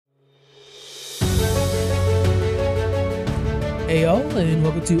Hey all, and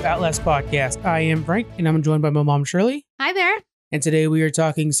welcome to Outlast Podcast. I am Frank, and I'm joined by my mom, Shirley. Hi there. And today we are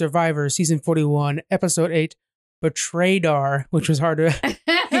talking Survivor Season 41, Episode 8, Betraydar, which was hard to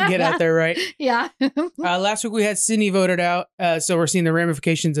get out there right. Yeah. Last week we had Sydney voted out, so we're seeing the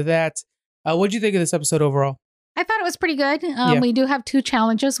ramifications of that. What did you think of this episode overall? I thought it was pretty good. Yeah. We do have 2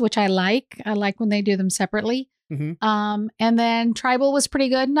 challenges, which I like. I like when they do them separately. Mm-hmm. And then Tribal was pretty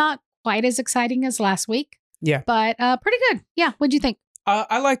good. Not quite as exciting as last week. Yeah. But pretty good. Yeah. What'd you think?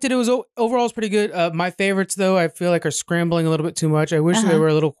 I liked it. It was overall it was pretty good. My favorites, though, I feel like are scrambling a little bit too much. I wish they were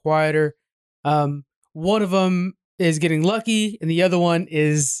a little quieter. One of them is getting lucky, and the other one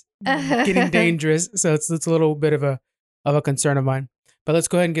is getting dangerous. So it's a little bit of a concern of mine. But let's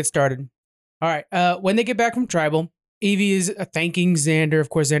go ahead and get started. All right. When they get back from Tribal, Evie is thanking Xander. Of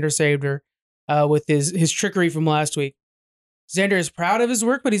course, Xander saved her with his trickery from last week. Xander is proud of his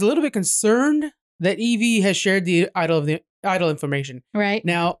work, but he's a little bit concerned that Evie has shared the idol information. Right.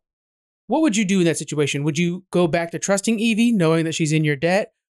 Now, what would you do in that situation? Would you go back to trusting Evie, knowing that she's in your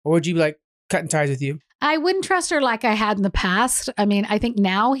debt? Or would you be like cutting ties with you? I wouldn't trust her like I had in the past. I mean, I think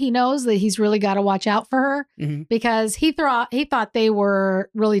now he knows that he's really got to watch out for her because he thought they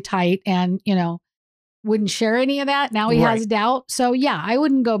were really tight and, wouldn't share any of that. Now he has doubt. So yeah, I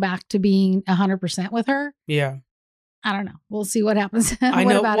wouldn't go back to being 100% with her. Yeah. I don't know. We'll see what happens. I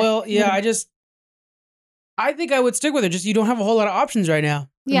know. Well, yeah, I think I would stick with her. Just you don't have a whole lot of options right now.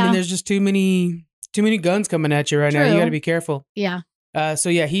 Yeah. I mean, there's just too many guns coming at you right now. You got to be careful. Yeah. So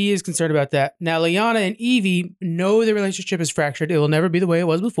yeah, he is concerned about that. Now, Liana and Evie know the relationship is fractured. It will never be the way it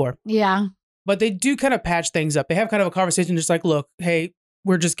was before. Yeah. But they do kind of patch things up. They have kind of a conversation just like, look, hey,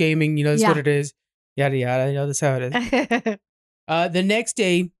 we're just gaming. This is what it is. Yada, yada. That's how it is. The next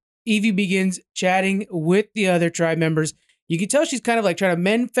day, Evie begins chatting with the other tribe members. You can tell she's kind of like trying to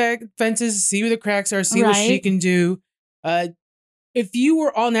mend fences, see where the cracks are, see what she can do. If you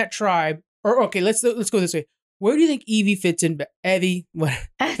were on that tribe, or okay, let's go this way. Where do you think Evie fits in? Evie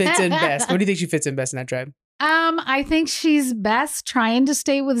fits in best. Where do you think she fits in best in that tribe? I think she's best trying to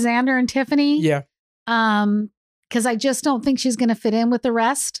stay with Xander and Tiffany. Yeah. Because I just don't think she's going to fit in with the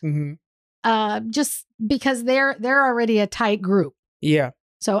rest. Mm-hmm. Just because they're already a tight group. Yeah.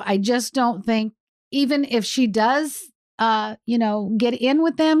 So I just don't think, even if she does, get in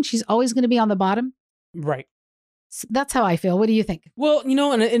with them, she's always going to be on the bottom. Right. So that's how I feel. What do you think? Well,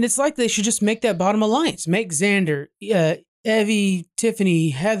 and it's like they should just make that bottom alliance. Make Xander, Evie, Tiffany,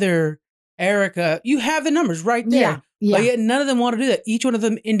 Heather, Erica. You have the numbers right there. Yeah. But yet none of them want to do that. Each one of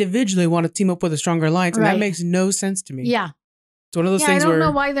them individually want to team up with a stronger alliance. And that makes no sense to me. Yeah. It's one of those things I don't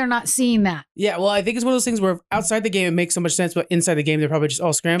know why they're not seeing that. Yeah, well, I think it's one of those things where outside the game it makes so much sense, but inside the game they're probably just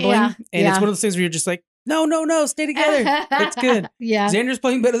all scrambling. Yeah. And it's one of those things where you're just like, no, stay together. It's good. Yeah. Xander's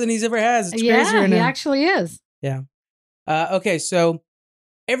playing better than he's ever has. It's crazy right now. He actually is. Yeah. Okay, so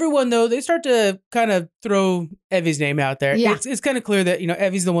everyone, though, they start to kind of throw Evie's name out there. Yeah. It's kind of clear that,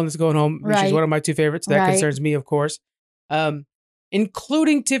 Evie's the one that's going home, which is one of my 2 favorites. That concerns me, of course.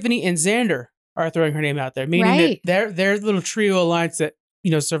 Including Tiffany and Xander are throwing her name out there, meaning that their little trio alliance that,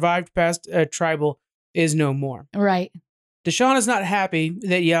 survived past Tribal is no more. Right. Deshawn is not happy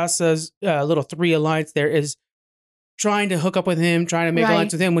that Yasa's little 3 alliance there is trying to hook up with him, trying to make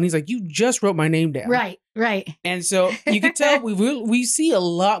alliance with him when he's like, you just wrote my name down. Right. And so you can tell we see a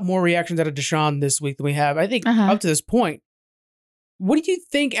lot more reactions out of Deshawn this week than we have, I think, up to this point. What do you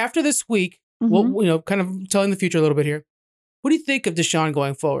think after this week? Well, kind of telling the future a little bit here. What do you think of Deshawn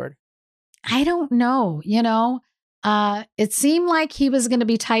going forward? I don't know. It seemed like he was going to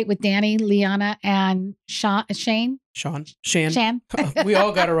be tight with Danny, Liana, and Shane. Shan. We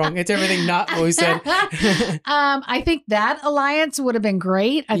all got it wrong. It's everything not what we said. I think that alliance would have been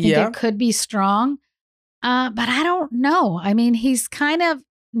great. I think it could be strong. But I don't know. I mean, he's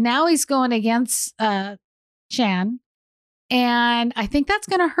now he's going against Shan. And I think that's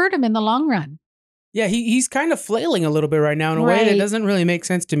going to hurt him in the long run. Yeah, he's kind of flailing a little bit right now in a way that doesn't really make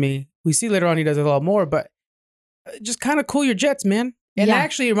sense to me. We see later on he does a lot more, but just kind of cool your jets, man. And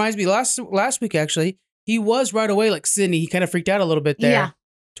actually, it reminds me, last week, actually, he was right away like Sydney. He kind of freaked out a little bit there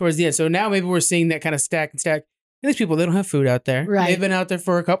towards the end. So now maybe we're seeing that kind of stack. And these people, they don't have food out there. Right. They've been out there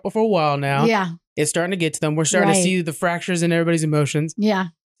for a while now. Yeah. It's starting to get to them. We're starting to see the fractures in everybody's emotions. Yeah.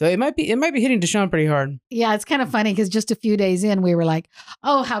 So it might be hitting Deshawn pretty hard. Yeah, it's kind of funny because just a few days in, we were like,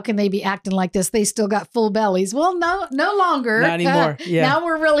 "Oh, how can they be acting like this? They still got full bellies." Well, no longer. Not anymore. Yeah. Now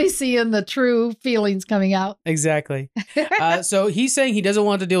we're really seeing the true feelings coming out. Exactly. So he's saying he doesn't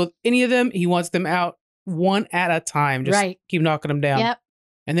want to deal with any of them. He wants them out one at a time. Just keep knocking them down. Yep.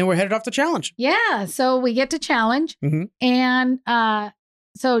 And then we're headed off to challenge. Yeah. So we get to challenge, and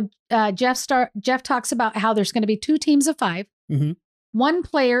Jeff talks about how there's going to be 2 teams of 5. Mm-hmm. One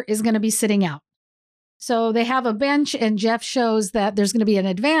player is going to be sitting out. So they have a bench, and Jeff shows that there's going to be an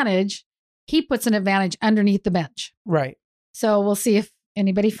advantage. He puts an advantage underneath the bench. Right. So we'll see if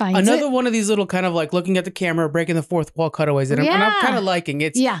anybody finds another one of these little kind of like looking at the camera, breaking the fourth wall cutaways that I'm kind of liking.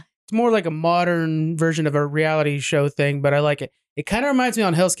 It's more like a modern version of a reality show thing, but I like it. It kind of reminds me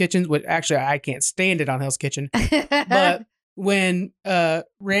on Hell's Kitchen, which actually I can't stand it on Hell's Kitchen. But when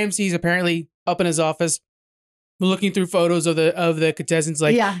Ramsey's apparently up in his office looking through photos of the contestants,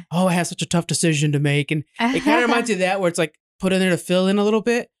 like, oh, I have such a tough decision to make. And it kind of reminds you of that, where it's like put in there to fill in a little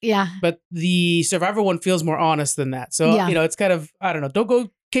bit. Yeah. But the Survivor one feels more honest than that. So, it's kind of, I don't know, don't go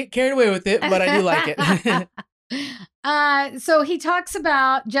carried away with it, but I do like it. So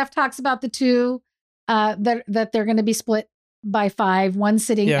Jeff talks about the 2 that they're going to be split by 5, one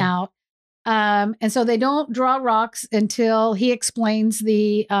sitting out. And so they don't draw rocks until he explains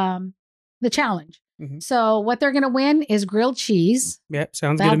the challenge. Mm-hmm. So what they're going to win is grilled cheese. Yep,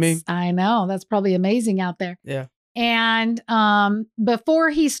 sounds good to me. I know. That's probably amazing out there. Yeah. And before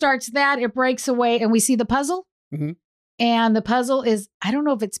he starts that, it breaks away and we see the puzzle. Mm-hmm. And the puzzle is, I don't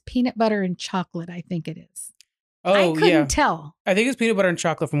know if it's peanut butter and chocolate. I think it is. Oh, I couldn't tell. I think it's peanut butter and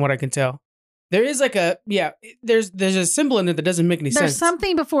chocolate from what I can tell. There is like there's a symbol in it that doesn't make any sense. There's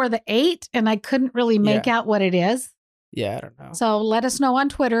something before the 8 and I couldn't really make out what it is. Yeah, I don't know. So let us know on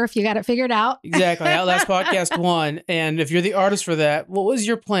Twitter if you got it figured out. Exactly. Outlast Podcast 1. And if you're the artist for that, what was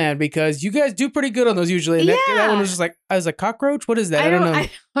your plan? Because you guys do pretty good on those usually. And that one was just like, I was like, cockroach? What is that? I don't know. I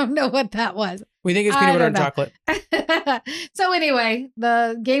don't know what that was. We think it's peanut butter and chocolate. So anyway,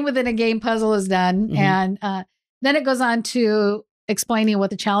 the game within a game puzzle is done. Mm-hmm. And then it goes on to explaining what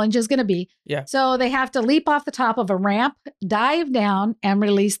the challenge is going to be. Yeah. So they have to leap off the top of a ramp, dive down, and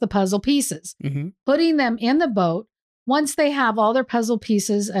release the puzzle pieces, putting them in the boat. Once they have all their puzzle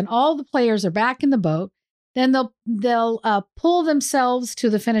pieces and all the players are back in the boat, then they'll pull themselves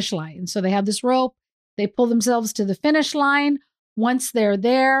to the finish line. So they have this rope. They pull themselves to the finish line. Once they're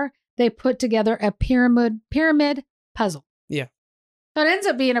there, they put together a pyramid puzzle. Yeah. So it ends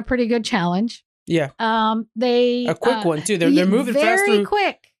up being a pretty good challenge. Yeah. A quick one too. They're moving fast through. Very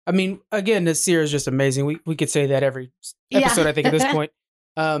quick. I mean, again, this series is just amazing. We could say that every episode, I think, at this point.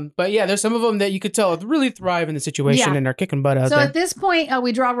 But yeah, there's some of them that you could tell really thrive in the situation and are kicking butt out there. So at this point,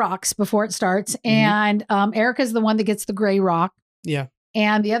 we draw rocks before it starts, and Erica's the one that gets the gray rock. Yeah.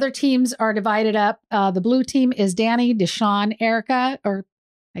 And the other teams are divided up. The blue team is Danny, Deshawn, Erica, or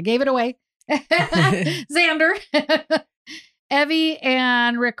I gave it away, Xander, Evie,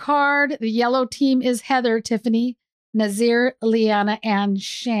 and Ricard. The yellow team is Heather, Tiffany, Nazir, Liana, and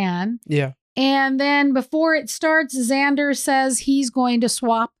Shan. Yeah. And then before it starts, Xander says he's going to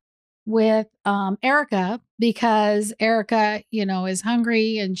swap with Erica because Erica, is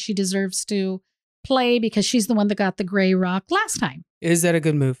hungry and she deserves to play because she's the one that got the gray rock last time. Is that a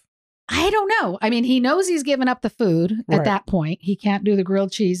good move? I don't know. I mean, he knows he's given up the food at that point. He can't do the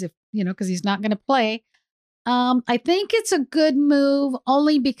grilled cheese because he's not going to play. I think it's a good move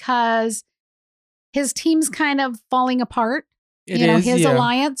only because his team's kind of falling apart. His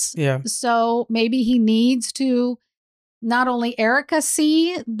alliance. Yeah. So maybe he needs to not only Erica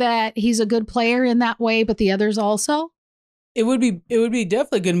see that he's a good player in that way, but the others also. It would be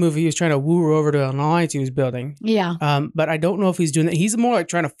definitely a good move if he was trying to woo her over to an alliance he was building. Yeah. But I don't know if he's doing that. He's more like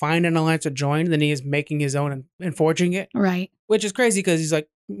trying to find an alliance to join than he is making his own and forging it. Right. Which is crazy because he's like,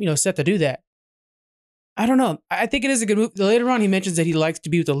 set to do that. I don't know. I think it is a good move. Later on, he mentions that he likes to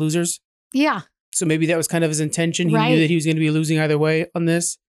be with the losers. Yeah. So maybe that was kind of his intention. He knew that he was going to be losing either way on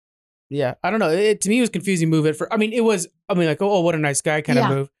this. Yeah, I don't know. To me, it was confusing move. Oh, what a nice guy kind of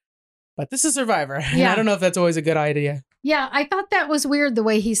move. But this is Survivor. And I don't know if that's always a good idea. Yeah, I thought that was weird the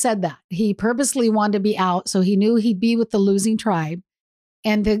way he said that. He purposely wanted to be out, so he knew he'd be with the losing tribe.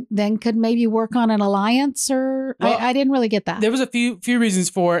 And then could maybe work on an alliance or... Well, I didn't really get that. There was a few reasons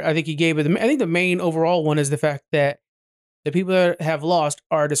for it. I think he gave it. I think the main overall one is the fact that the people that have lost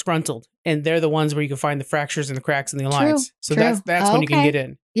are disgruntled, and they're the ones where you can find the fractures and the cracks in the alliance. So that's when you can get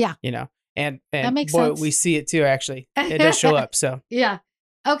in. Yeah. And that makes boy, sense. We see it too, actually. It does show up. So yeah.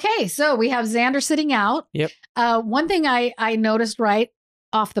 Okay. So we have Xander sitting out. Yep. One thing I noticed right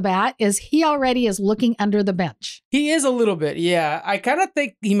off the bat is he already is looking under the bench. He is a little bit. Yeah. I kind of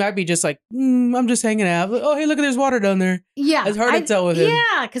think he might be just like, I'm just hanging out. Oh, hey, look, there's water down there. Yeah. It's hard to tell with him.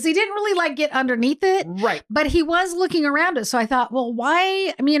 Yeah. Because he didn't really get underneath it. Right. But he was looking around it. So I thought, well,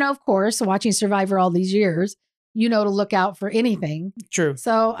 why? I mean, of course, watching Survivor all these years, to look out for anything. True.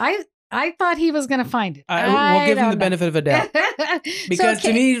 So I thought he was going to find it. We'll give him the benefit of a doubt. Because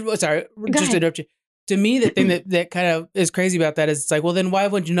to me, sorry, just to interrupt you. to me, the thing that kind of is crazy about that is it's like, well, then why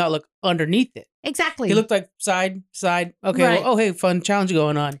would you not look underneath it? Exactly. He looked like side. Okay. Right. Well, oh, hey, fun challenge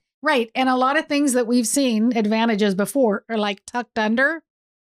going on. Right. And a lot of things that we've seen advantages before are like tucked under.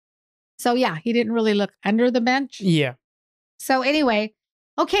 So yeah, he didn't really look under the bench. Yeah. So anyway,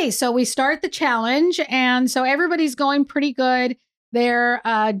 okay, so we start the challenge. And so everybody's going pretty good. They're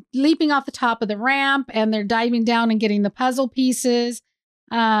leaping off the top of the ramp and they're diving down and getting the puzzle pieces.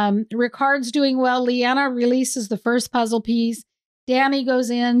 Ricard's doing well. Liana releases the first puzzle piece. Danny goes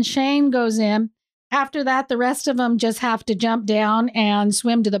in. Shane goes in. After that, the rest of them just have to jump down and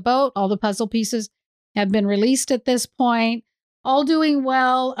swim to the boat. All the puzzle pieces have been released at this point. All doing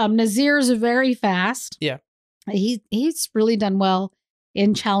well. Nazir's very fast. Yeah. He's really done well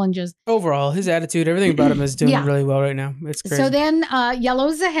in challenges. Overall, his attitude, everything about him is doing really well right now. It's crazy. So then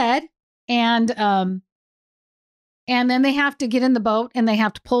Yellow's ahead, and then they have to get in the boat and they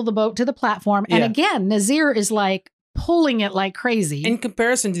have to pull the boat to the platform. And again, Nazir is like pulling it like crazy. In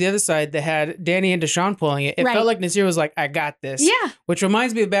comparison to the other side that had Danny and Deshawn pulling it, it felt like Nazir was like, I got this. Yeah. Which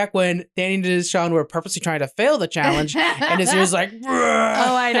reminds me of back when Danny and Deshawn were purposely trying to fail the challenge. And Nazir's like, oh,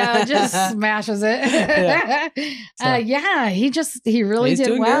 I know. Just smashes it. He really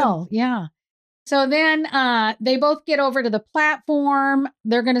did well. Good. Yeah. So then they both get over to the platform.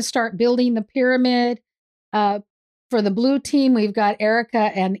 They're going to start building the pyramid. For the blue team, we've got Erica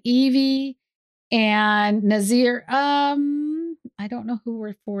and Evie. And Nazir, I don't know who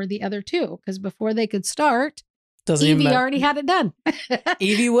were for the other two, because before they could start, Evie already had it done.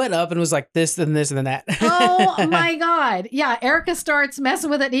 Evie went up and was like this and this and then that. Oh my God. Yeah. Erica starts messing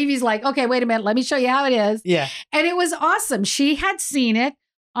with it. Evie's like, okay, wait a minute. Let me show you how it is. Yeah. And it was awesome. She had seen it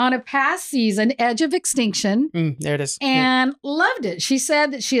on a past season, Edge of Extinction. There it is. And loved it. She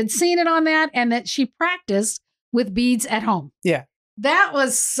said that she had seen it on that and that she practiced with beads at home. Yeah. That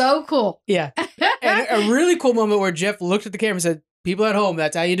was so cool. Yeah. And a really cool moment where Jeff looked at the camera and said, people at home,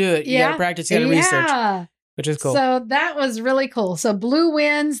 that's how you do it. You got to practice, you got to research. Which is cool. So that was really cool. So blue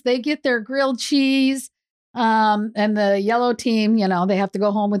wins. They get their grilled cheese. And the yellow team, they have to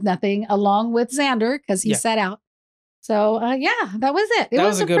go home with nothing along with Xander because he sat out. So, that was it. It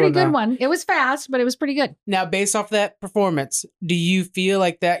was a pretty good one. It was fast, but it was pretty good. Now, based off that performance, do you feel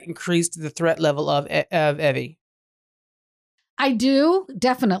like that increased the threat level of Evie? I do,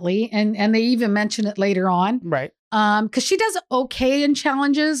 definitely. And they even mention it later on. Right. Because she does okay in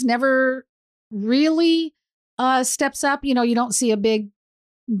challenges, never really steps up. You don't see a big,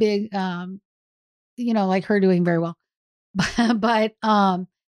 like her doing very well. But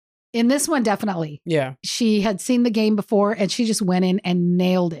in this one, definitely. Yeah. She had seen the game before and she just went in and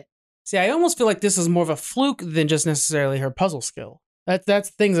nailed it. See, I almost feel like this is more of a fluke than just necessarily her puzzle skill.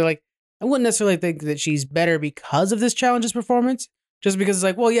 That's things that like, I wouldn't necessarily think that she's better because of this challenge's performance, just because it's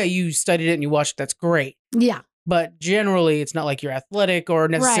like, well, yeah, you studied it and you watched it. That's great. Yeah. But generally, it's not like you're athletic or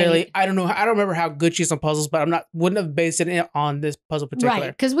necessarily, I don't know. I don't remember how good she is on puzzles, but wouldn't have based it on this puzzle particular. Right.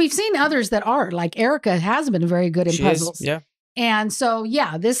 Because we've seen others that are, like Erica has been very good in puzzles. Yeah. And so,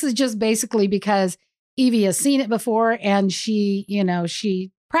 this is just basically because Evie has seen it before and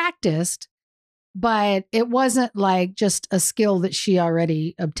she practiced. But it wasn't like just a skill that she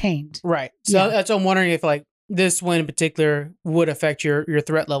already obtained. Right. So that's what I'm wondering if like this one in particular would affect your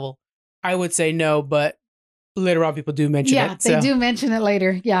threat level. I would say no, but later on people do mention it. Yeah, they do mention it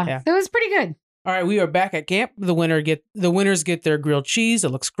later. Yeah. It was pretty good. All right, we are back at camp. The winners get their grilled cheese. It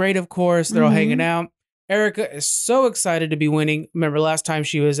looks great, of course. They're all hanging out. Erica is so excited to be winning. Remember last time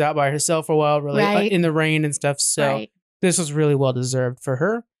she was out by herself for a while, really in the rain and stuff. So this was really well deserved for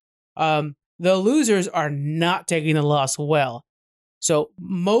her. The losers are not taking the loss well. So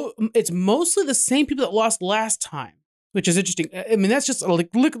it's mostly the same people that lost last time, which is interesting. I mean, that's just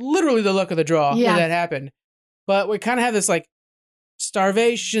like literally the luck of the draw that happened. But we kind of have this like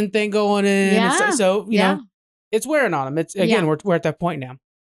starvation thing going in. Yeah. So you know, it's wearing on them. It's again, we're at that point now.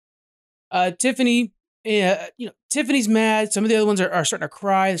 Tiffany, Tiffany's mad. Some of the other ones are starting to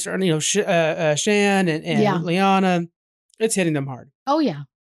cry. They're starting, Shan and Liana. It's hitting them hard. Oh yeah.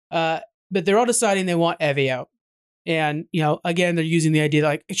 But they're all deciding they want Evie out. And, again, they're using the idea that,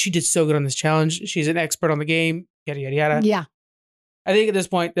 like, she did so good on this challenge. She's an expert on the game, yada, yada, yada. Yeah. I think at this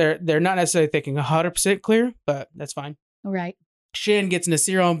point, they're not necessarily thinking 100% clear, but that's fine. All right. Shan gets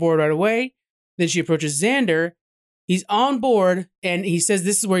Nasir on board right away. Then she approaches Xander. He's on board, and he says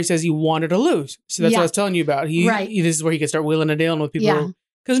this is where he says he wanted to lose. So that's what I was telling you about. This is where he can start wheeling and dealing with people.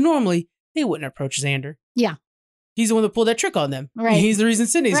 Because normally, they wouldn't approach Xander. Yeah. He's the one that pulled that trick on them. Right. He's the reason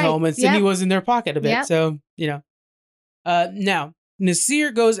Sydney's home, and Sydney was in their pocket a bit. Yep. So, now,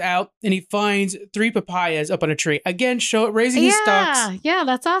 Nasir goes out, and he finds 3 papayas up on a tree. Again, raising his stalks. Yeah,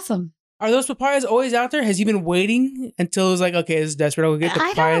 that's awesome. Are those papayas always out there? Has he been waiting until it was like, okay, this is desperate, I'll go get the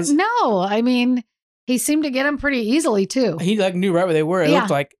papayas? I don't know. I mean, he seemed to get them pretty easily too. He like knew right where they were. It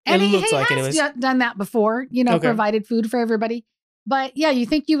looked like and he was done that before, you know, provided food for everybody. But yeah, you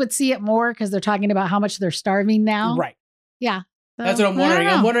think you would see it more because they're talking about how much they're starving now. Right. Yeah. So, that's what I'm wondering.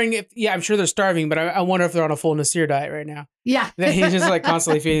 I'm wondering if, I'm sure they're starving, but I wonder if they're on a full Nasir diet right now. Yeah. That he's just like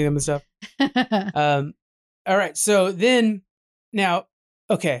constantly feeding them and stuff. All right. So then now,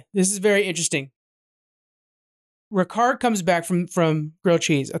 okay, this is very interesting. Ricard comes back from grilled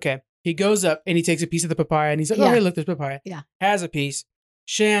cheese. Okay. He goes up and he takes a piece of the papaya and he's like, oh, hey, look, there's papaya. Yeah. Has a piece.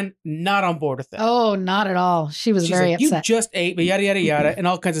 Shan, not on board with that. Oh, not at all. She's very like, upset. You just ate, but yada, yada, yada, and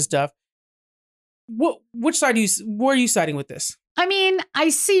all kinds of stuff. Which side where are you siding with this? I mean, I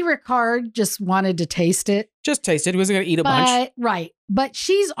see Ricard just wanted to taste it. Just taste it. He wasn't going to eat a bunch. Right. But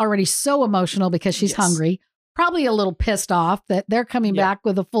she's already so emotional because she's hungry. Probably a little pissed off that they're coming back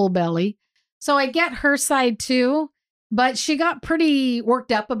with a full belly. So I get her side too. But she got pretty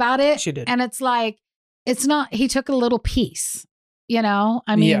worked up about it. She did. And it's like, it's not, he took a little piece, you know?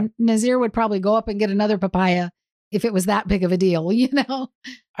 I mean, Nasir would probably go up and get another papaya if it was that big of a deal, you know?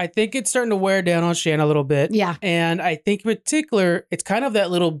 I think it's starting to wear down on Shan a little bit. Yeah. And I think in particular, it's kind of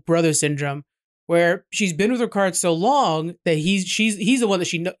that little brother syndrome where she's been with Ricard so long that he's the one that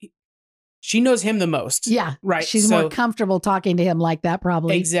she knows him the most. Yeah. Right. She's more comfortable talking to him like that,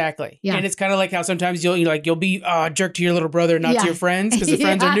 probably. Exactly. Yeah. And it's kind of like how sometimes you'll be a jerk to your little brother, not to your friends, because the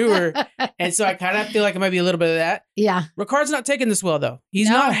friends are newer. And so I kind of feel like it might be a little bit of that. Yeah. Ricard's not taking this well, though. He's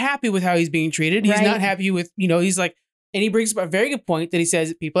not happy with how he's being treated. He's not happy with, he's like, and he brings up a very good point that he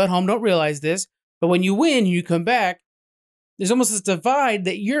says people at home don't realize this, but when you win, you come back, there's almost this divide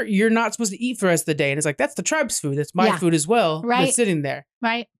that you're not supposed to eat for the rest of the day. And it's like, that's the tribe's food. That's my food as well. Right. That's sitting there.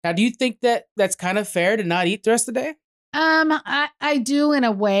 Right. Now, do you think that that's kind of fair to not eat the rest of the day? I do in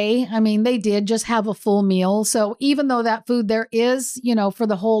a way. I mean, they did just have a full meal. So even though that food there is, for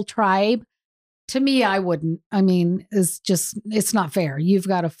the whole tribe, to me, I wouldn't. I mean, it's not fair. You've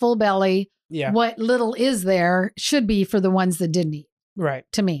got a full belly. Yeah. What little is there should be for the ones that didn't eat. Right.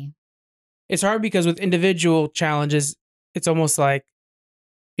 To me. It's hard because with individual challenges, it's almost like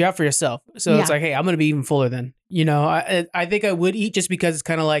you're out for yourself. So it's like, hey, I'm going to be even fuller then. I think I would eat just because it's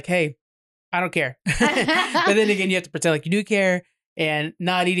kind of like, hey, I don't care. But then again, you have to pretend like you do care, and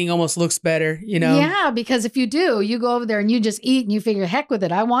not eating almost looks better, Yeah, because if you do, you go over there and you just eat and you figure, heck with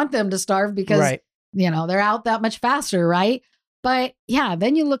it. I want them to starve because, they're out that much faster, right? But yeah,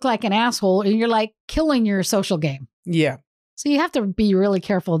 then you look like an asshole and you're like killing your social game. Yeah. So you have to be really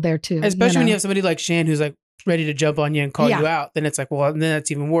careful there too. Especially when you have somebody like Shan who's like ready to jump on you and call you out. Then it's like, well, then that's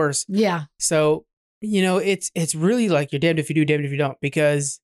even worse. Yeah. So, it's really like you're damned if you do, damned if you don't.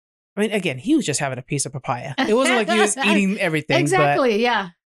 Because, I mean, again, he was just having a piece of papaya. It wasn't like he was eating everything. Exactly, yeah.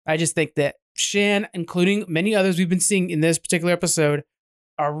 I just think that Shan, including many others we've been seeing in this particular episode,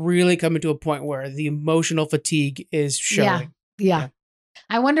 are really coming to a point where the emotional fatigue is showing. Yeah.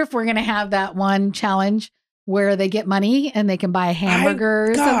 I wonder if we're going to have that one challenge where they get money and they can buy a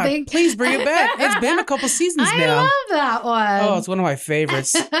hamburger or something. Please bring it back. It's been a couple seasons now. I love that one. Oh, it's one of my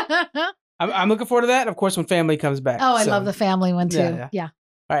favorites. I'm looking forward to that. And of course, when family comes back. Oh, I love the family one too. Yeah.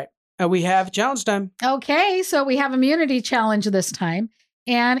 All right. We have challenge time. Okay. So we have immunity challenge this time.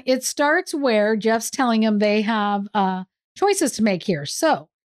 And it starts where Jeff's telling them they have choices to make here. So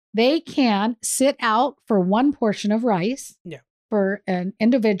they can sit out for one portion of rice for an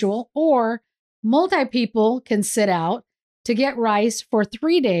individual, or multi people can sit out to get rice for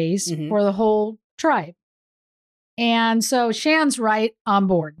 3 days for the whole tribe. And so Shan's right on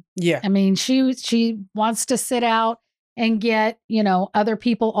board. Yeah. I mean, she wants to sit out and get, other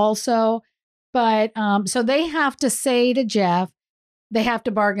people also. But so they have to say to Jeff, they have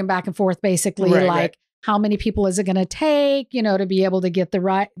to bargain back and forth, basically, how many people is it going to take, to be able to get the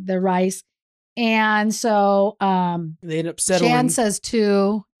rice. And so they end up settling. Shan says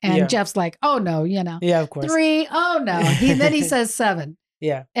 2, and Jeff's like, oh no, Yeah, of course. 3, oh no. Then he says 7.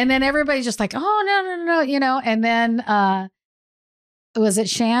 Yeah. And then everybody's just like, oh no, and then was it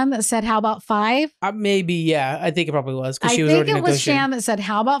Shan that said, how about 5? Maybe, yeah. I think it probably was. I think it was Shan that said,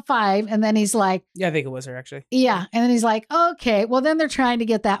 how about 5? And then he's like, yeah, I think it was her actually. Yeah. And then he's like, okay, well then they're trying to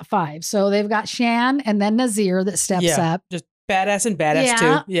get that 5. So they've got Shan and then Nasir that steps up. Just badass and badass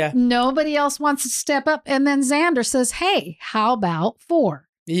too. Yeah. Nobody else wants to step up. And then Xander says, hey, how about 4?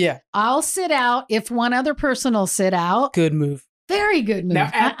 Yeah. I'll sit out if one other person will sit out. Good move. Very good move. Now,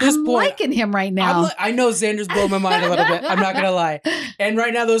 at this I'm point, liking him right now. I know Xander's blowing my mind a little bit. I'm not going to lie. And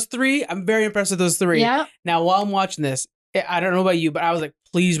right now, those 3, I'm very impressed with those 3. Yeah. Now, while I'm watching this, I don't know about you, but I was like,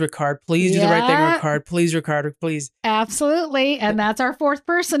 please, Ricard, please do the right thing, Ricard. Please, Ricard, please. Absolutely. And that's our fourth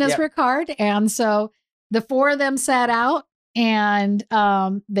person is Ricard. And so the 4 of them sat out and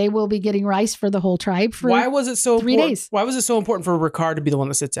they will be getting rice for the whole tribe for Why was it so 3 days? Why was it so important for Ricard to be the one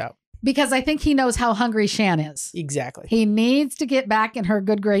that sits out? Because I think he knows how hungry Shan is. Exactly. He needs to get back in her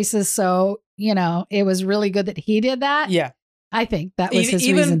good graces. So, it was really good that he did that. Yeah. I think that was his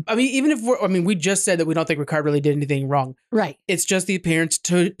reason. I mean, even if we just said that we don't think Ricard really did anything wrong. Right. It's just the appearance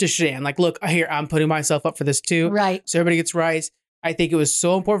to Shan. Like, look, here, I'm putting myself up for this too. Right. So everybody gets rice. I think it was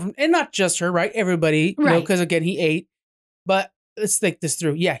so important, and not just her, right? Everybody, because again, he ate. But let's think this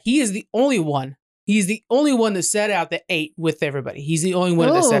through. Yeah, he is the only one. He's the only one that set out that ate with everybody. He's the only one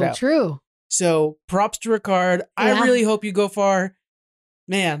that set out. True. So props to Ricard. Yeah. I really hope you go far.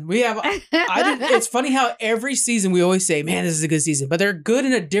 Man, we have. It's funny how every season we always say, "Man, this is a good season," but they're good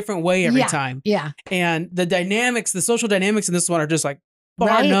in a different way every time. Yeah. And the dynamics, the social dynamics in this one are just like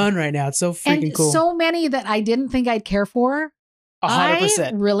bar none right now. It's so freaking cool. So many that I didn't think I'd care for. 100%.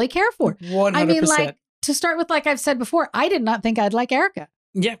 I really care for. 100%. I mean, like to start with, like I've said before, I did not think I'd like Erica.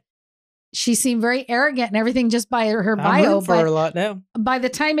 Yeah. She seemed very arrogant and everything just by her bio. I'm for her a lot now. By the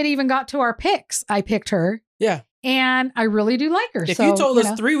time it even got to our picks, I picked her. Yeah. And I really do like her. If you told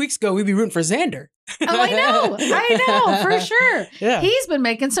us 3 weeks ago, we'd be rooting for Xander. Oh, I know, for sure. Yeah. He's been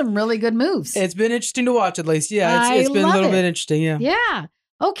making some really good moves. It's been interesting to watch, at least. Yeah, it's been a little bit interesting. Yeah. Yeah.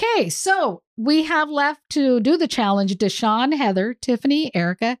 Okay, so we have left to do the challenge Deshawn, Heather, Tiffany,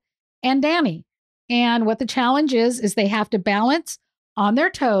 Erica, and Danny. And what the challenge is they have to balance on their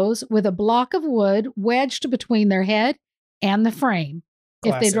toes with a block of wood wedged between their head and the frame.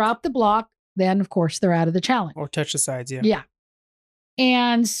 Classic. If they drop the block, then of course they're out of the challenge. Or touch the sides, yeah. Yeah.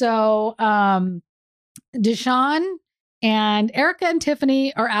 And so Deshawn and Erica and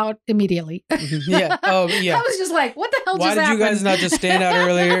Tiffany are out immediately. Yeah. Oh, yeah. I was just like, what the hell just happened? Why did you guys not just stand out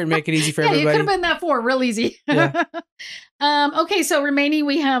earlier and make it easy for everybody? You could have been that 4 real easy. Yeah. Okay, so remaining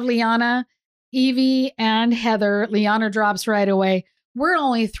we have Liana, Evie, and Heather. Liana drops right away. We're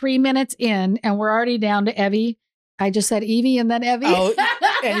only 3 minutes in and we're already down to Evie. I just said Evie and then Evie. Oh,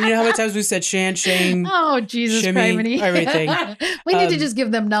 and you know how many times we said Shan, Shane? Oh, Jesus Christ. Everything. We need to just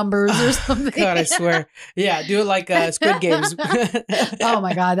give them numbers or something. God, I swear. Yeah, do it like Squid Games. Oh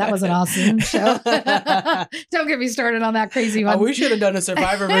my God, that was an awesome show. Don't get me started on that crazy one. We should have done a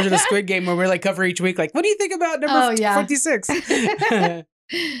Survivor version of Squid Game where we're like cover each week. Like, what do you think about number 26?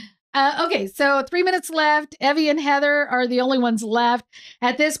 Okay, so 3 minutes left. Evie and Heather are the only ones left.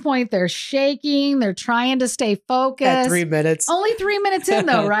 At this point, they're shaking. They're trying to stay focused. At 3 minutes. Only 3 minutes in,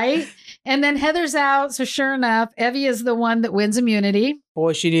 though, right? And then Heather's out. So sure enough, Evie is the one that wins immunity.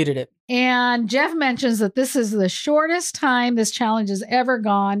 Boy, she needed it. And Jeff mentions that this is the shortest time this challenge has ever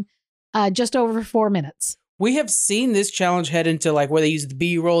gone, just over 4 minutes. We have seen this challenge head into like where they use the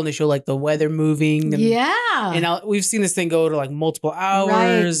B-roll and they show like the weather moving. And, and we've seen this thing go to like multiple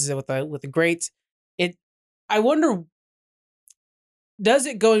hours with the grates. I wonder, does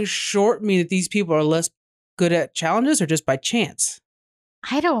it going short mean that these people are less good at challenges or just by chance?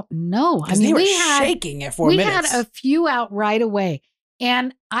 I don't know. I mean, they were shaking at 4 minutes. We had a few out right away.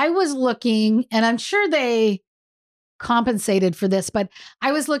 And I was looking, and I'm sure they compensated for this, but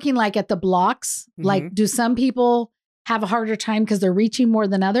I was looking like at the blocks. Like, do some people have a harder time because they're reaching more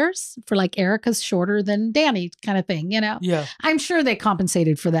than others? For like Erica's shorter than Danny kind of thing, you know? Yeah. I'm sure they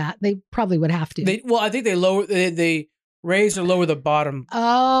compensated for that. They probably would have to. I think they raise or lower the bottom.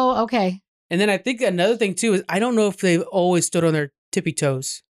 Oh, okay. And then I think another thing too is I don't know if they've always stood on their tippy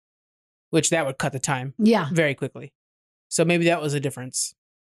toes, which that would cut the time very quickly. So maybe that was a difference.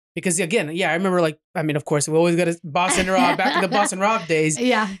 Because again, I remember of course, we always got a Boston Rob back in the Boston Rob days.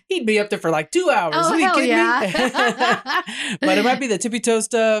 Yeah. He'd be up there for like 2 hours. Oh, hell yeah. But it might be the tippy toe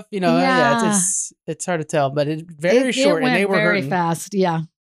stuff, it's hard to tell, but it's very short and they were very hurting. Fast. Yeah.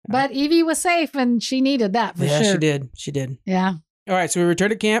 But Evie was safe and she needed that for sure. Yeah, she did. Yeah. All right. So we return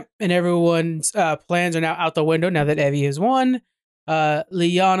to camp and everyone's plans are now out the window now that Evie has won.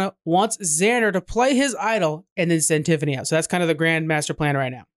 Liana wants Xander to play his idol and then send Tiffany out. So that's kind of the grand master plan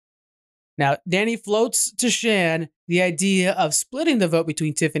right now. Now, Danny floats to Shan the idea of splitting the vote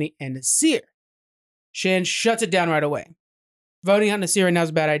between Tiffany and Naseer. Shan shuts it down right away. Voting on Naseer right now is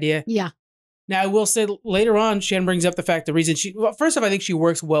a bad idea. Yeah. Now, I will say later on, Shan brings up the fact the reason first off, I think she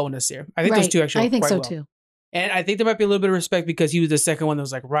works well with Naseer. I think those two actually work quite well. too. And I think there might be a little bit of respect because he was the second one that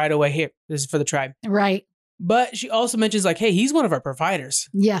was like right away, here, this is for the tribe. Right. But she also mentions like, hey, he's one of our providers.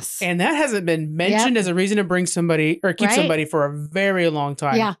 Yes. And that hasn't been mentioned as a reason to bring somebody or keep somebody for a very long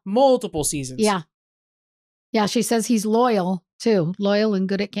time. Yeah. Multiple seasons. Yeah. Yeah. She says he's loyal too. Loyal and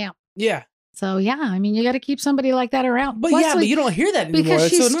good at camp. Yeah. So yeah, I mean, you got to keep somebody like that around. But plus, but you don't hear that anymore. Because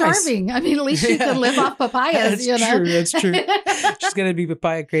it's she's so starving. Nice. I mean, at least she can live off papayas. That's true. She's gonna be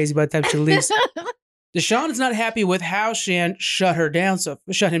papaya crazy by the time she leaves. Deshawn is not happy with how Shan shut him down so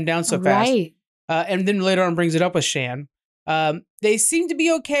fast. Right. And then later on brings it up with Shan. They seem to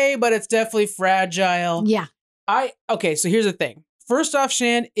be okay, but it's definitely fragile. Yeah. Okay, so here's the thing. First off,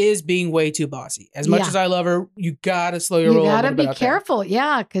 Shan is being way too bossy. As much as I love her, you gotta slow your roll. You gotta be careful,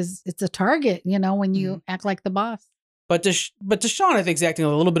 because it's a target, when you act like the boss. But Deshawn, I think, is acting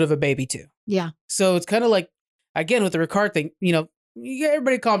a little bit of a baby too. Yeah. So it's kind of like, again, with the Ricard thing,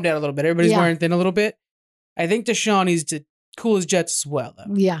 everybody calm down a little bit. Everybody's wearing thin a little bit. I think Deshawn needs to cool his jets as well,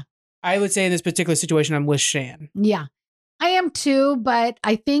 though. Yeah. I would say in this particular situation, I'm with Shan. Yeah. I am too, but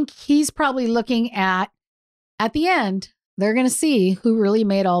I think he's probably looking at the end, they're going to see who really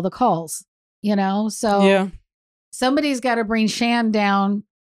made all the calls, So somebody's got to bring Shan down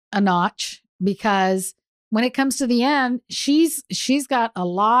a notch, because when it comes to the end, she's got a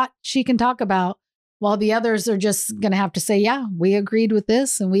lot she can talk about, while the others are just going to have to say, yeah, we agreed with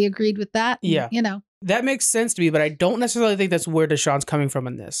this and we agreed with that. Yeah. And, that makes sense to me, but I don't necessarily think that's where Deshawn's coming from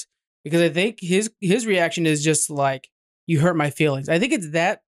in this, because I think his reaction is just like, you hurt my feelings. I think it's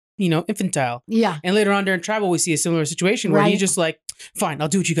that, infantile. Yeah. And later on during Tribal, we see a similar situation where he's just like, fine, I'll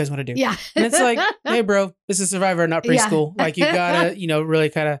do what you guys want to do. Yeah. And it's like, hey, bro, this is Survivor, not preschool. Like, you gotta, really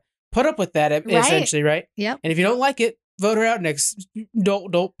kind of put up with that, essentially, right? Yep. And if you don't like it, vote her out next.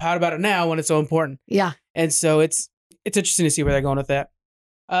 Don't pout about it now when it's so important. Yeah. And so it's interesting to see where they're going with that.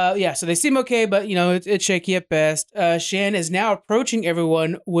 So they seem okay, but it's shaky at best. Shan is now approaching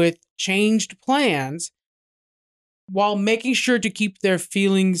everyone with changed plans, while making sure to keep their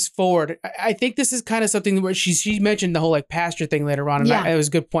feelings forward. I think this is kind of something where she mentioned the whole like pasture thing later on, and it was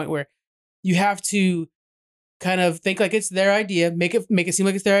a good point where you have to kind of think like it's their idea, make it seem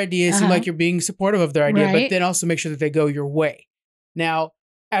like it's their idea, seem like you're being supportive of their idea, but then also make sure that they go your way. Now,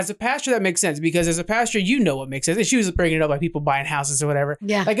 as a pastor, that makes sense, because as a pastor, what makes sense. And she was bringing it up like people buying houses or whatever.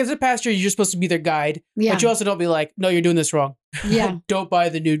 Yeah. Like as a pastor, you're supposed to be their guide, but you also don't be like, no, you're doing this wrong. Yeah. Don't buy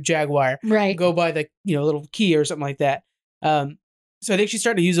the new Jaguar. Right. Go buy the little Kia or something like that. So I think she's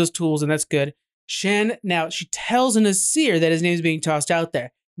starting to use those tools, and that's good. Shan, now she tells Naseer that his name is being tossed out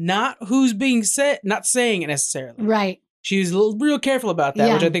there, not who's being said, not saying it necessarily. Right. She was real careful about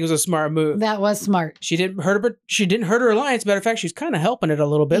that, which I think was a smart move. That was smart. She didn't hurt her alliance. Matter of fact, she's kind of helping it a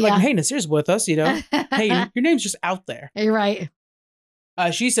little bit. Like, hey, Naseer's with us, Hey, your name's just out there. You're right.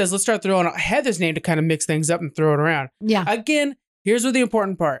 She says, let's start throwing out Heather's name to kind of mix things up and throw it around. Yeah. Again, here's what the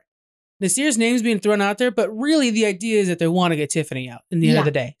important part. Naseer's name's being thrown out there, but really the idea is that they want to get Tiffany out in the end of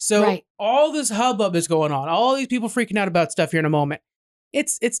the day. So all this hubbub is going on. All these people freaking out about stuff here in a moment.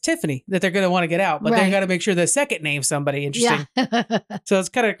 It's Tiffany that they're going to want to get out, but they got to make sure the second name's somebody interesting. Yeah. So it's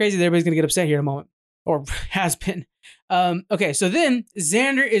kind of crazy that everybody's going to get upset here in a moment, or has been. Okay, so then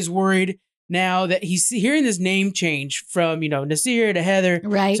Xander is worried now that he's hearing this name change from, Naseer to Heather.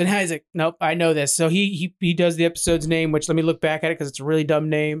 Right. So now he's like, nope, I know this. So he does the episode's name, which let me look back at it because it's a really dumb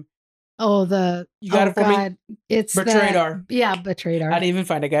name. Oh, you got it for me? It's Betrayed. Yeah, Betrayed. I didn't even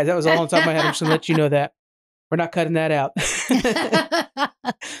find it, guys. That was all on top of my head. I'm just going to let you know that. We're not cutting that out.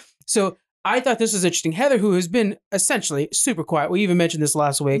 So I thought this was interesting. Heather, who has been essentially super quiet, we even mentioned this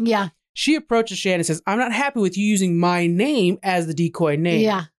last week. Yeah. She approaches Shan and says, I'm not happy with you using my name as the decoy name.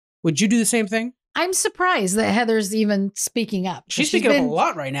 Yeah. Would you do the same thing? I'm surprised that Heather's even speaking up. She's speaking up a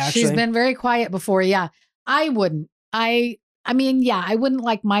lot right now, actually. She's been very quiet before. Yeah. I wouldn't. I mean, I wouldn't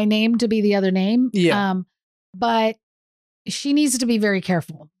like my name to be the other name. Yeah. But she needs to be very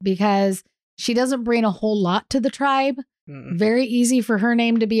careful, because she doesn't bring a whole lot to the tribe. Mm-mm. Very easy for her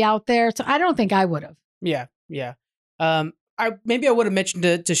name to be out there. So I don't think I would have. Yeah. I would have mentioned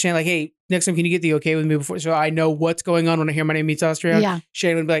to Shan, like, hey, next time, can you get the okay with me before, so I know what's going on when I hear my name meets Austria? Yeah.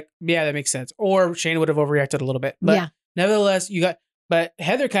 Shan would be like, yeah, that makes sense. Or Shan would have overreacted a little bit. But nevertheless, but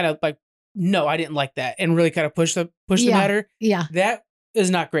Heather kind of like, no, I didn't like that, and really kind of push the matter. Yeah. That is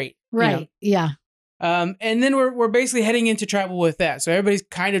not great. Right. Yeah. And then we're basically heading into tribal with that. So everybody's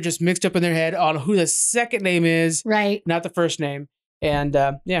kind of just mixed up in their head on who the second name is, right? Not the first name. And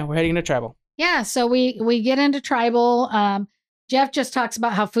we're heading into tribal. Yeah. So we get into tribal. Jeff just talks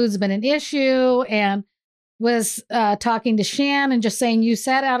about how food's been an issue, and was talking to Shan and just saying, you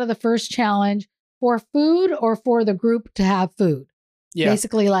sat out of the first challenge for food or for the group to have food. Yeah.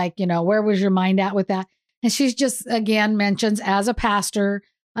 Basically, like, where was your mind at with that? And she's just, again, mentions, as a pastor,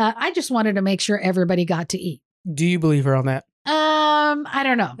 I just wanted to make sure everybody got to eat. Do you believe her on that? I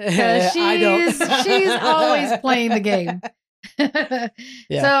don't know. I don't. She's always playing the game.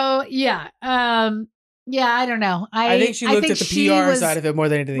 Yeah. So, Yeah, I don't know. I think she looked at the PR side of it more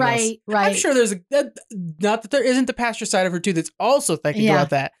than anything else. Right. I'm sure there's not that there isn't the pastor side of her too that's also thinking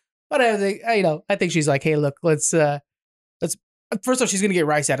about that. But I think she's like, hey, look, let's first off, she's gonna get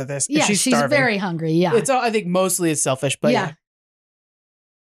rice out of this. Yeah, she's starving. Very hungry. Yeah, it's all. I think mostly it's selfish, but yeah.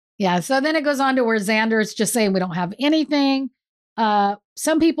 Yeah. So then it goes on to where Xander's just saying we don't have anything.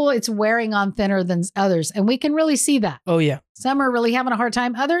 Some people it's wearing on thinner than others, and we can really see that. Oh yeah, some are really having a hard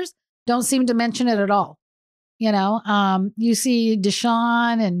time. Others don't seem to mention it at all. You see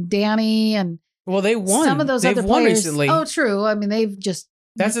Deshaun and Danny and they won. Some of those They've other won players. recently. Oh, true. I mean, they've just.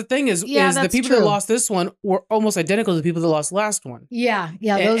 That's the thing is the people that lost this one were almost identical to the people that lost last one. Yeah.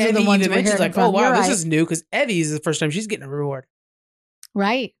 Those are the ones we're hearing like, from. Oh wow, You're this right. is new because Evie is the first time she's getting a reward.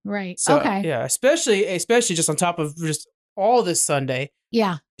 Right. So, okay. Yeah, especially just on top of just all this Sunday.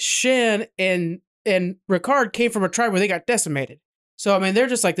 Yeah. Shan and Ricard came from a tribe where they got decimated. So I mean, they're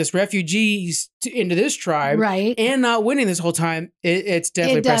just like this refugees into this tribe, right? And not winning this whole time. It's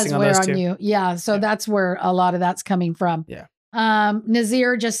definitely pressing on those two. You. Yeah. So that's where a lot of that's coming from. Yeah.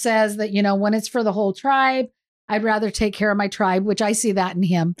 Nazir just says that when it's for the whole tribe, I'd rather take care of my tribe, which I see that in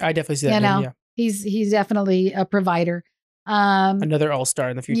him. I definitely see that in him. Yeah. He's definitely a provider. Another all-star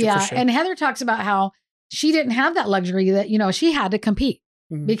in the future. Yeah. For sure. And Heather talks about how she didn't have that luxury that, she had to compete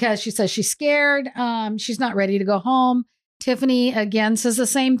because she says she's scared. She's not ready to go home. Tiffany again says the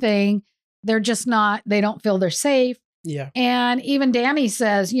same thing. They're just not, they don't feel they're safe. Yeah. And even Danny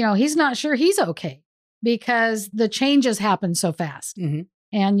says, he's not sure he's okay because the changes happen so fast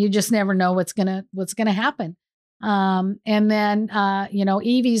and you just never know what's going to happen. And then,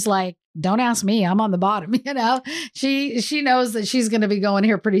 Evie's like, don't ask me. I'm on the bottom. She knows that she's going to be going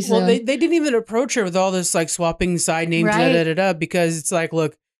here pretty soon. Well, they didn't even approach her with all this like swapping side names, right? Because it's like,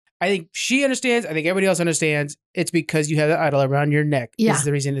 look, I think she understands. I think everybody else understands. It's because you have the idol around your neck. Yeah. Is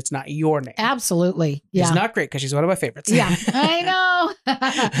the reason it's not your name. Absolutely. Yeah. It's not great because she's one of my favorites. Yeah, I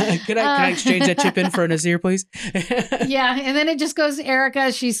know. Can I exchange that chip in for a Nazir, please? Yeah. And then it just goes to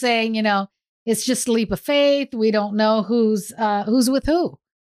Erica. She's saying, it's just a leap of faith. We don't know who's with who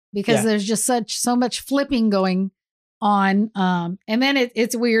because there's just so much flipping going on. And then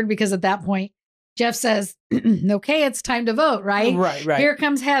it's weird because at that point, Jeff says, okay, it's time to vote, right? Right. Here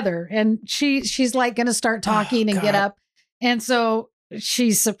comes Heather. And she's like going to start talking and get up. And so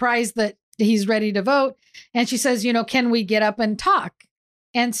she's surprised that he's ready to vote. And she says, can we get up and talk?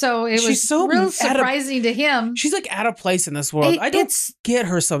 And so it was so real surprising to him. She's like out of place in this world. I don't get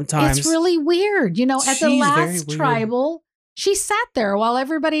her sometimes. It's really weird. At the last tribal, she sat there while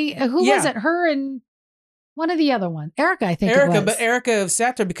everybody, who was it? Her and one of the other one. Erica, I think it was. But Erica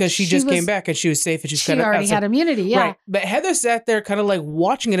sat there because she just came back and she was safe and she already had immunity. Yeah. Right. But Heather sat there kind of like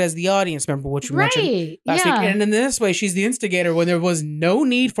watching it as the audience member, which we mentioned last week. And in this way, she's the instigator when there was no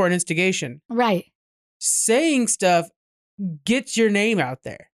need for an instigation. Right. Saying stuff gets your name out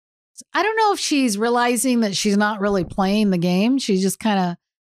there. I don't know if she's realizing that she's not really playing the game. She's just kind of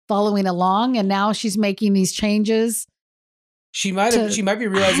following along. And now she's making these changes. She might be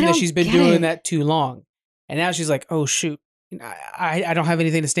realizing that she's been doing that too long. And now she's like, oh, shoot, I don't have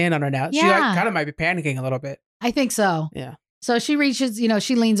anything to stand on right now. Yeah. She kind of might be panicking a little bit. I think so. Yeah. So she reaches,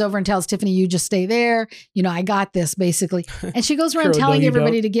 she leans over and tells Tiffany, you just stay there. I got this, basically. And she goes around telling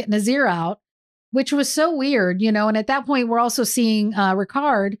everybody to get Nazir out, which was so weird, And at that point, we're also seeing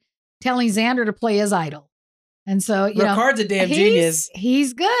Ricard telling Xander to play his idol. And so, Ricard's a damn genius.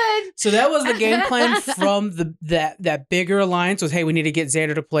 He's good. So that was the game plan from that bigger alliance was, hey, we need to get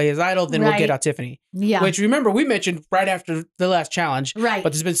Xander to play his idol, then we'll get out Tiffany. Yeah. Which remember we mentioned right after the last challenge. Right.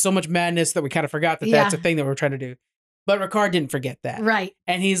 But there's been so much madness that we kind of forgot that that's a thing that we're trying to do. But Ricard didn't forget that. Right.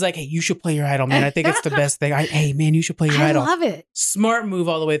 And he's like, hey, you should play your idol, man. I think it's the best thing. Hey, man, you should play your idol. I love it. Smart move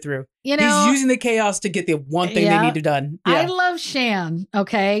all the way through. He's using the chaos to get the one thing they need done. Yeah. I love Shan,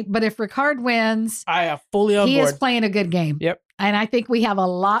 okay? But if Ricard wins, I am fully on board. He is playing a good game. Yep. And I think we have a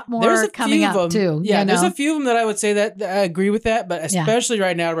lot more coming up too. Yeah, there's a few of them that I would say that I agree with that, but especially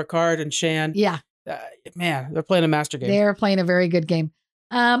right now, Ricard and Shan. Yeah. Man, they're playing a master game. They're playing a very good game.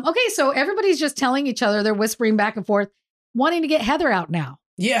 Okay, so everybody's just telling each other, they're whispering back and forth, wanting to get Heather out now.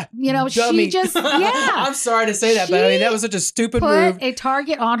 Yeah. Dummy. She just, I'm sorry to say that, but I mean, that was such a stupid move. Put a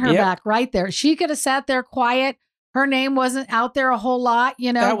target on her back right there. She could have sat there quiet. Her name wasn't out there a whole lot,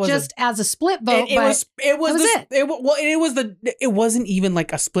 just as a split vote. It wasn't even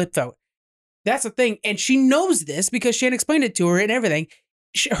like a split vote. That's the thing. And she knows this because Shan explained it to her and everything.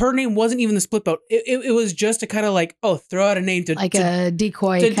 Her name wasn't even the split vote. It was just to kind of like, throw out a name to a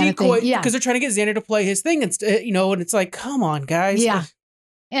decoy kind of thing. Yeah. Because they're trying to get Xander to play his thing and it's like, come on, guys. Yeah.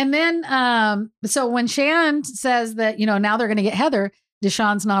 And then, so when Shan says that, now they're going to get Heather,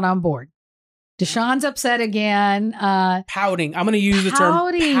 Deshaun's not on board. Deshawn's upset again. Pouting. I'm going to use the term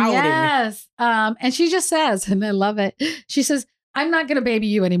pouting. Yes. And she just says, and I love it. She says, I'm not going to baby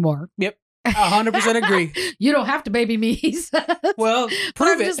you anymore. Yep. 100% agree. You don't have to baby me, he says. Well,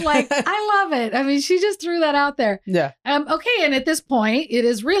 prove I'm it. just like, I love it. I mean, she just threw that out there. Yeah. Okay. And at this point, it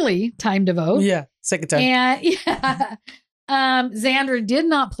is really time to vote. Yeah. Second time. And yeah. Xander did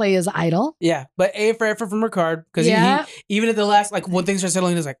not play his idol. Yeah, but A for effort from Ricard, because he, even at the last, like when things are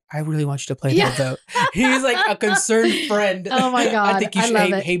settling, he's like, I really want you to play that vote. He's like a concerned friend. Oh my God. I think you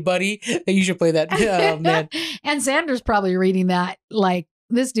should, hey buddy, you should play that. Oh man. And Xander's probably reading that like,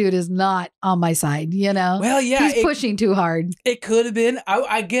 this dude is not on my side, you know? Well, yeah. He's pushing too hard. It could have been.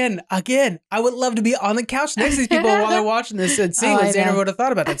 Again, I would love to be on the couch next to these people while they're watching this and seeing what Xander would have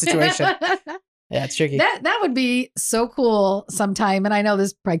thought about that situation. Yeah, it's tricky. That would be so cool sometime. And I know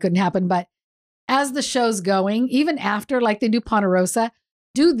this probably couldn't happen, but as the show's going, even after, like they do Ponderosa,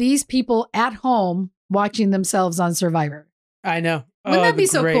 do these people at home watching themselves on Survivor? I know. Wouldn't that be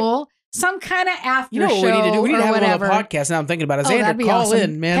so cool? Some kind of after show. You know what we need to do? We need to have whatever. a podcast. Now I'm thinking about it. Xander, call awesome.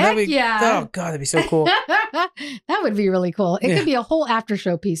 in, man. Heck yeah. Oh, God, that'd be so cool. That would be really cool. It could be a whole after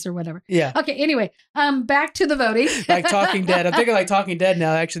show piece or whatever. Yeah. Okay, anyway, back to the voting. Like Talking Dead. I'm thinking like Talking Dead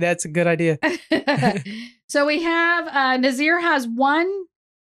now. Actually, that's a good idea. So we have Nazir has 1,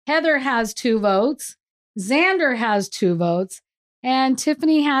 Heather has 2 votes, Xander has 2 votes, and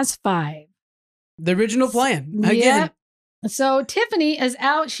Tiffany has 5. The original plan. Again. Yeah. So Tiffany is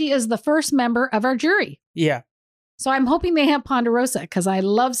out. She is the first member of our jury. Yeah. So I'm hoping they have Ponderosa because I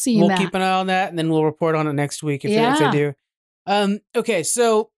love seeing that. We'll keep an eye on that, and then we'll report on it next week if they do. Okay,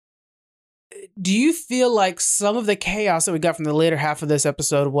 so do you feel like some of the chaos that we got from the later half of this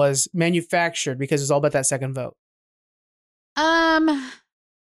episode was manufactured because it's all about that second vote? I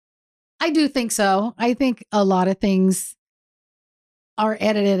do think so. I think a lot of things are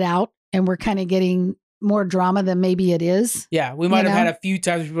edited out, and we're kind of getting more drama than maybe it is. Yeah, we might have had a few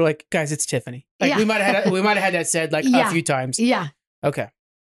times where we were like, guys, it's Tiffany. Like we might have had that said like a few times. Yeah. Okay.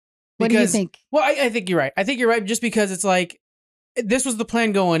 What do you think? Well, I think you're right. I think you're right just because it's like this was the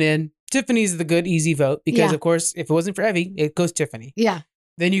plan going in. Tiffany's the good, easy vote because, of course, if it wasn't for Evie, it goes Tiffany. Yeah.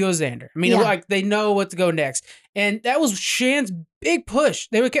 Then you go Xander. I mean, like they know what to go next. And that was Shan's big push.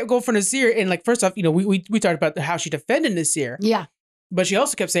 They would kept going for Nazir. And like, first off, we talked about how she defended Nazir. Yeah. But she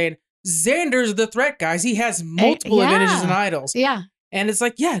also kept saying, Xander's the threat, guys. He has multiple advantages and idols. Yeah. And it's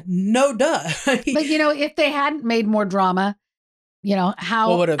like, no duh. But, if they hadn't made more drama,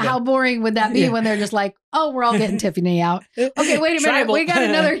 how boring would that be when they're just like, oh, we're all getting Tiffany out. Okay, wait a minute.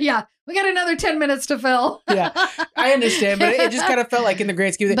 We got another 10 minutes to fill. Yeah, I understand. But it just kind of felt like in the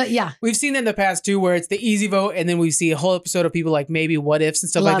grand scheme of things. But yeah. We've seen that in the past too, where it's the easy vote. And then we see a whole episode of people like maybe what ifs and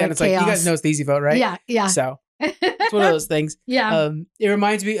stuff like that. And it's like, you guys know it's the easy vote, right? Yeah. Yeah. So it's one of those things. Yeah. It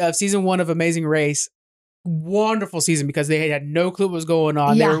reminds me of season 1 of Amazing Race. Wonderful season because they had no clue what was going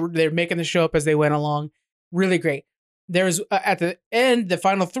on. Yeah. They're making the show up as they went along. Really great. There was at the end, the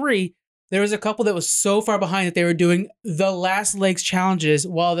final 3, there was a couple that was so far behind that they were doing the last legs challenges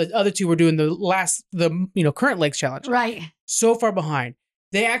while the other 2 were doing the current legs challenge. Right. So far behind.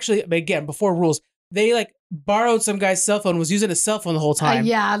 They actually, again, before rules, they like borrowed some guy's cell phone, was using a cell phone the whole time.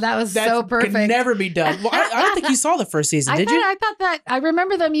 Yeah, that was so perfect. Could never be done. Well, I don't think you saw the first season, did you? I thought that I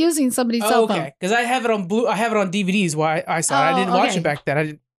remember them using somebody's cell phone. Okay, because I have it on I have it on DVDs. Why I saw it. I didn't watch it back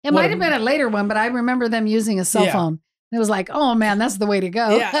then. It might have been a later one, but I remember them using a cell phone. It was like, oh man, that's the way to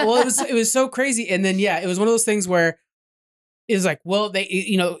go. Yeah, well, it was so crazy, and then it was one of those things where it was like, well,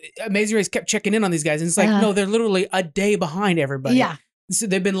 they Amazing Race kept checking in on these guys, and it's like, no, they're literally a day behind everybody. Yeah. So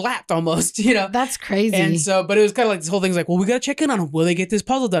they've been lapped almost, That's crazy. And so, but it was kind of like this whole thing's like, well, we got to check in on them. Will they get this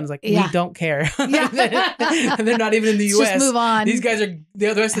puzzle done? It's like, we don't care. Yeah. They're not even in the US. Just move on. These guys are,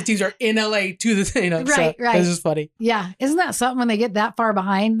 the rest of the teams are in LA to the, Right. This is funny. Yeah. Isn't that something when they get that far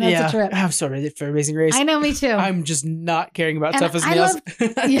behind? That's a trip. I'm so ready for Amazing Race. I know, me too. I'm just not caring about Tough as Nails.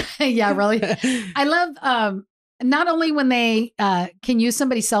 Yeah, really. I love, not only when they can use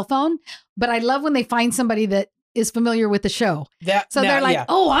somebody's cell phone, but I love when they find somebody that is familiar with the show. They're like,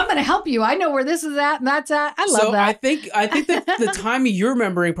 oh, I'm going to help you. I know where this is at and that's at. I love that. I think that the time you're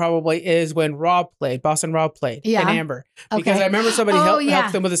remembering probably is when Boston Rob played and Amber. Because I remember somebody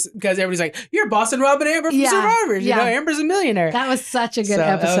helped them with this because everybody's like, you're Boston Rob and Amber from Survivors. Amber's a millionaire. That was such a good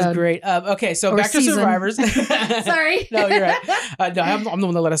episode. That was great. Okay, so back to Survivors. Sorry. No, you're right. No, I'm the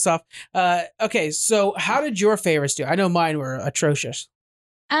one that let us off. Okay, so how did your favorites do? I know mine were atrocious.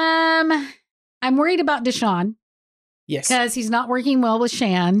 I'm worried about Deshawn. Yes. Because he's not working well with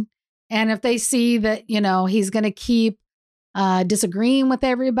Shan. And if they see that, he's going to keep disagreeing with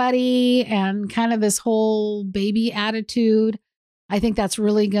everybody and kind of this whole baby attitude, I think that's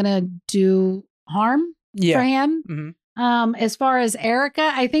really going to do harm for him. Mm-hmm. As far as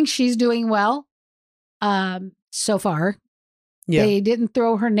Erica, I think she's doing well so far. Yeah. They didn't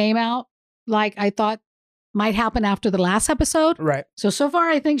throw her name out like I thought might happen after the last episode. Right. So far,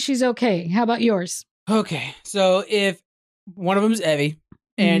 I think she's okay. How about yours? Okay. So if one of them is Evie,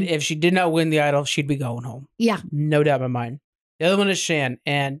 and if she did not win the idol, she'd be going home. Yeah. No doubt in my mind. The other one is Shan.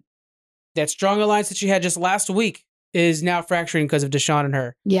 And that strong alliance that she had just last week is now fracturing because of Deshaun and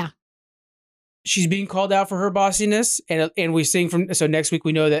her. Yeah. She's being called out for her bossiness. And we're seeing so next week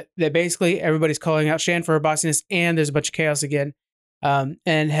we know that basically everybody's calling out Shan for her bossiness, and there's a bunch of chaos again.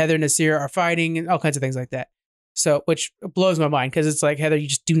 And Heather and Nasir are fighting and all kinds of things like that. So, which blows my mind because it's like, Heather, you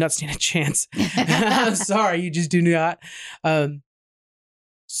just do not stand a chance. I'm sorry, you just do not.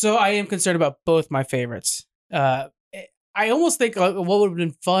 So I am concerned about both my favorites. I almost think what would have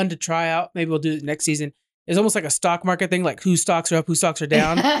been fun to try out, maybe we'll do it next season, is almost like a stock market thing, like whose stocks are up, whose stocks are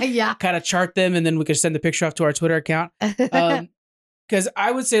down. Yeah. Kind of chart them, and then we could send the picture off to our Twitter account. Because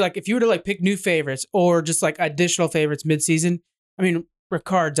I would say, like, if you were to like pick new favorites or just like additional favorites mid-season, I mean,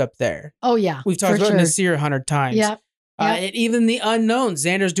 Ricard's up there. Oh, yeah. We've talked about Nasir 100 times. Yeah. And even the unknowns,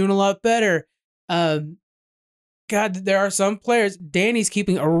 Xander's doing a lot better. God, there are some players. Danny's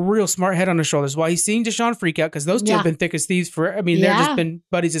keeping a real smart head on his shoulders while he's seeing Deshaun freak out, because those two have been thick as thieves for, I mean, they're just been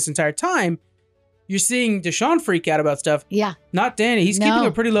buddies this entire time. You're seeing Deshaun freak out about stuff. Yeah. Not Danny. He's keeping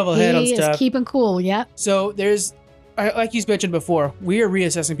a pretty level head on stuff. He is keeping cool, yeah. So there's, like you mentioned before, we are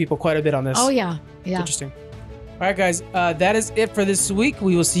reassessing people quite a bit on this. Oh, yeah. Yeah. It's interesting. All right, guys, that is it for this week.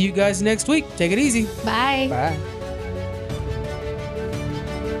 We will see you guys next week. Take it easy. Bye. Bye.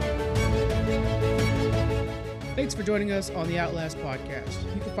 Thanks for joining us on the Outlast Podcast.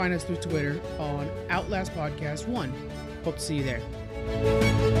 You can find us through Twitter on Outlast Podcast 1. Hope to see you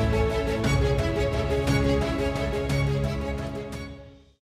there.